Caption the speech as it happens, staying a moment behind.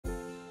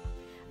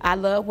I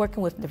love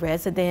working with the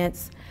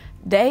residents.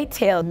 They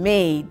tell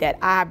me that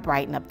I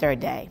brighten up their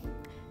day.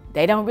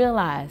 They don't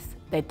realize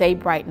that they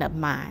brighten up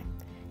mine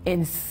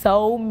in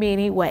so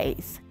many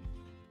ways.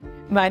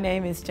 My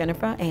name is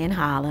Jennifer Ann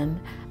Holland.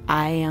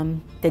 I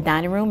am the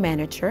dining room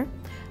manager.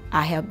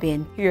 I have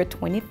been here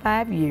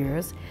 25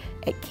 years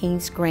at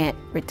Kings Grant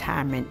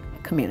Retirement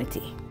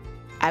Community.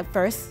 I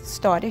first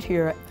started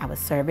here, I was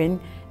serving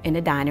in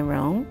the dining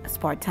room as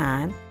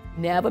part-time.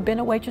 Never been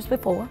a waitress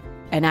before,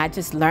 and I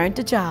just learned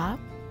the job.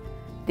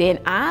 Then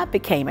I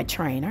became a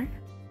trainer,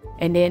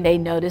 and then they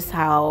noticed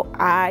how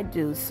I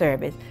do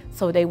service,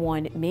 so they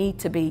wanted me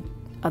to be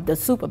the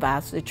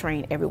supervisor to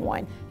train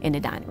everyone in the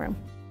dining room.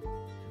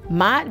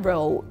 My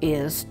role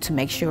is to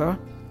make sure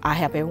I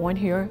have everyone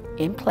here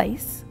in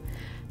place,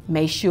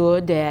 make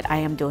sure that I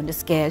am doing the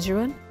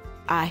scheduling.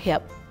 I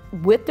help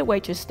with the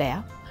waitress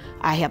staff.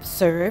 I help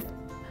serve.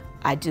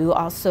 I do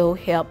also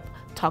help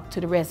talk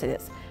to the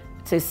residents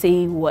to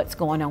see what's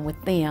going on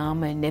with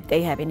them and if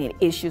they have any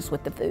issues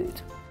with the food.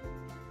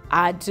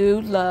 I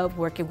do love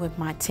working with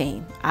my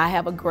team. I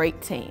have a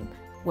great team.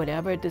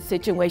 Whatever the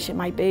situation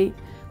might be,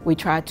 we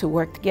try to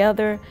work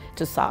together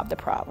to solve the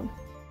problem.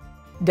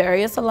 There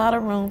is a lot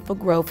of room for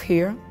growth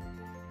here.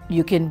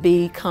 You can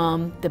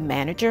become the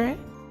manager,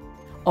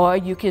 or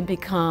you can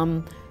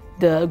become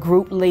the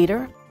group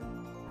leader.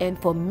 And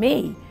for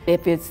me,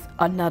 if it's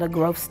another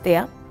growth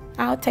step,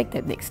 I'll take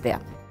that next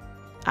step.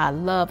 I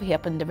love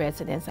helping the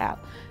residents out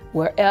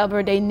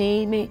wherever they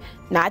need me,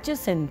 not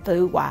just in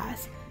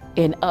food-wise,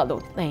 in other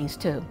things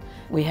too.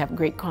 We have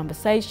great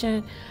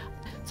conversation.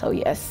 So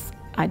yes,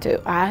 I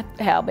do. I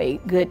have a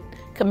good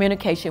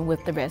communication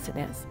with the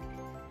residents.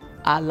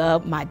 I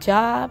love my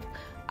job,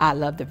 I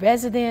love the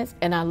residents,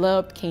 and I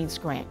love Kings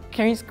Grant.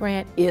 Kings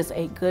Grant is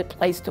a good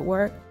place to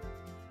work.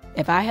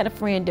 If I had a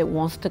friend that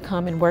wants to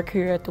come and work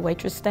here at the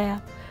waitress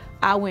staff,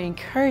 I would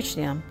encourage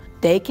them.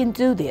 They can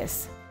do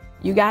this.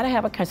 You gotta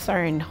have a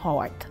concerned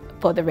heart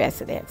for the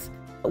residents.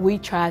 We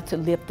try to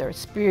lift their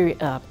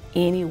spirit up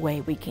any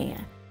way we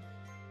can.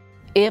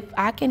 If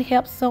I can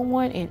help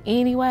someone in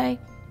any way,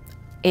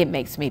 it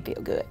makes me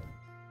feel good.